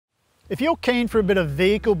If you're keen for a bit of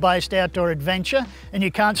vehicle-based outdoor adventure and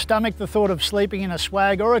you can't stomach the thought of sleeping in a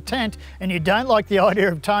swag or a tent, and you don't like the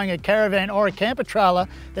idea of towing a caravan or a camper trailer,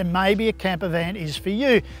 then maybe a camper van is for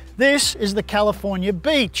you. This is the California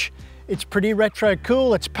Beach. It's pretty retro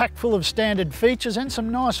cool, it's packed full of standard features and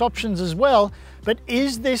some nice options as well, but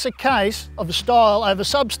is this a case of style over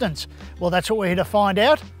substance? Well, that's what we're here to find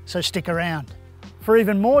out, so stick around. For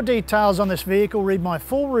even more details on this vehicle, read my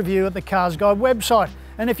full review at the CarsGuide website.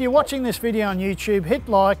 And if you're watching this video on YouTube, hit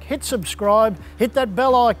like, hit subscribe, hit that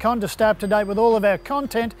bell icon to stay up to date with all of our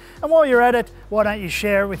content. And while you're at it, why don't you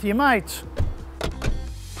share it with your mates?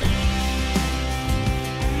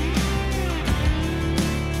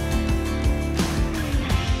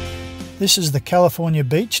 This is the California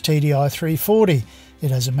Beach TDI 340.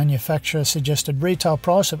 It has a manufacturer suggested retail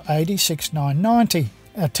price of $86,990.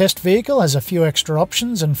 Our test vehicle has a few extra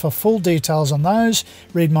options, and for full details on those,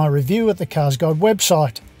 read my review at the CarsGuide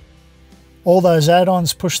website. All those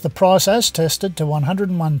add-ons push the price as tested to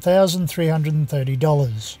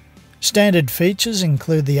 $101,330. Standard features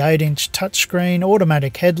include the 8-inch touchscreen,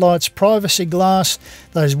 automatic headlights, privacy glass,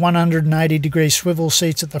 those 180-degree swivel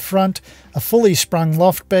seats at the front, a fully sprung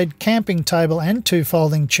loft bed, camping table and 2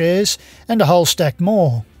 folding chairs, and a whole stack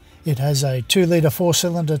more. It has a 2-litre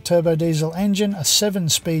 4-cylinder turbo diesel engine, a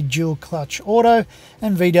 7-speed dual-clutch auto,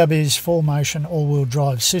 and VW's 4Motion all-wheel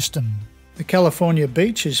drive system. The California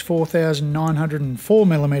Beach is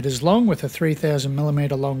 4,904mm long with a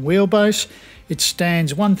 3,000mm long wheelbase. It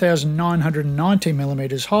stands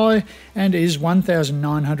 1,990mm high and is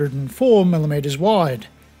 1,904mm wide.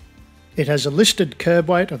 It has a listed curb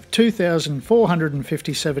weight of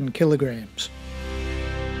 2,457 kilograms.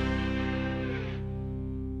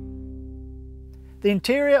 The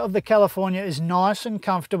interior of the California is nice and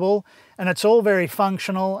comfortable, and it's all very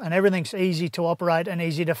functional, and everything's easy to operate and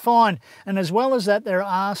easy to find. And as well as that, there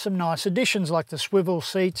are some nice additions like the swivel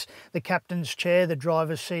seats, the captain's chair, the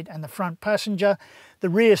driver's seat and the front passenger. The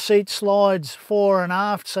rear seat slides fore and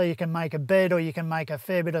aft so you can make a bed or you can make a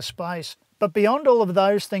fair bit of space. But beyond all of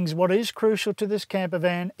those things, what is crucial to this camper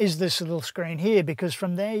van is this little screen here, because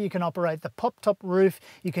from there you can operate the pop-top roof,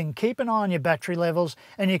 you can keep an eye on your battery levels,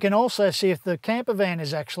 and you can also see if the camper van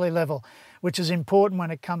is actually level, which is important when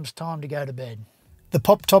it comes time to go to bed. The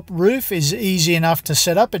pop-top roof is easy enough to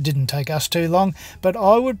set up, it didn't take us too long, but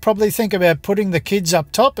I would probably think about putting the kids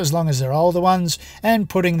up top as long as they're older ones, and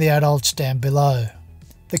putting the adults down below.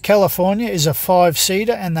 The California is a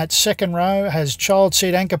 5-seater, and that second row has child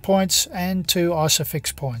seat anchor points and 2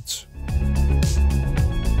 ISOFIX points.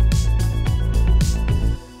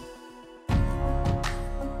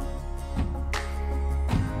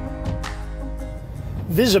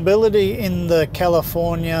 Visibility in the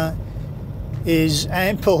California is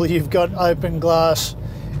ample. You've got open glass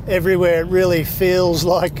everywhere. It really feels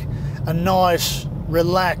like a nice,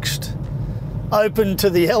 relaxed, open to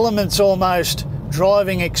the elements almost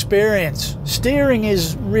driving experience. Steering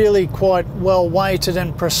is really quite well weighted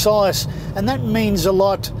and precise, and that means a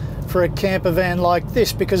lot for a camper van like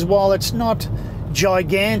this, because while it's not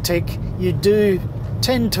gigantic, you do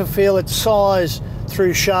tend to feel its size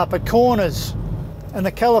through sharper corners. And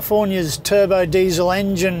the California's turbo diesel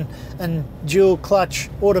engine and dual clutch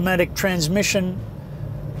automatic transmission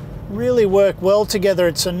really work well together.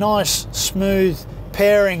 It's a nice smooth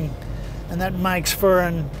pairing, and that makes for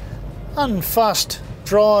an unfussed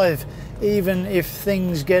drive, even if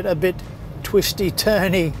things get a bit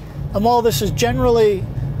twisty-turny. And while this is generally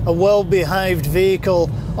a well-behaved vehicle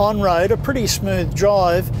on-road, a pretty smooth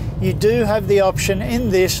drive, you do have the option in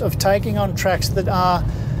this of taking on tracks that are,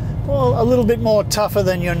 well, a little bit more tougher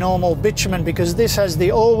than your normal bitumen, because this has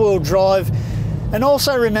the all-wheel drive. And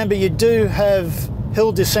also remember, you do have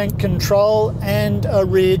hill descent control and a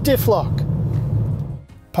rear diff lock.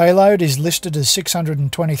 Payload is listed as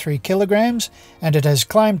 623 kilograms, and it has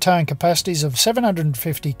claimed towing capacities of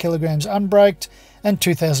 750 kilograms unbraked and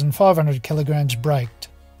 2,500 kilograms braked.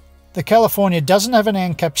 The California doesn't have an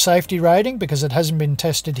ANCAP safety rating because it hasn't been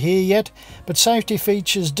tested here yet, but safety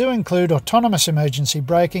features do include autonomous emergency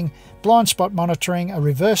braking, blind spot monitoring, a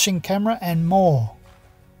reversing camera and more.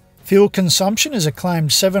 Fuel consumption is a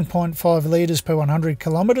claimed 7.5 litres per 100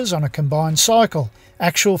 kilometres on a combined cycle.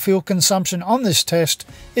 Actual fuel consumption on this test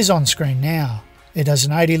is on screen now. It has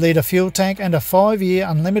an 80-litre fuel tank and a 5-year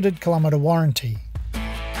unlimited kilometre warranty.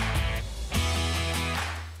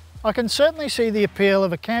 I can certainly see the appeal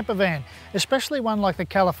of a camper van, especially one like the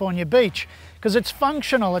California Beach, because it's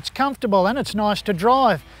functional, it's comfortable and it's nice to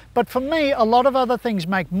drive. But for me, a lot of other things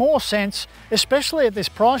make more sense, especially at this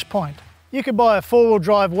price point. You could buy a four-wheel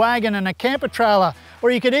drive wagon and a camper trailer,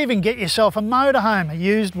 or you could even get yourself a motorhome, a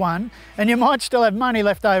used one, and you might still have money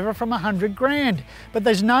left over from 100 grand. But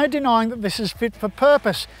there's no denying that this is fit for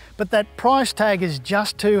purpose, but that price tag is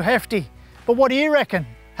just too hefty. But what do you reckon?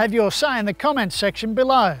 Have your say in the comments section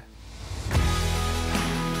below.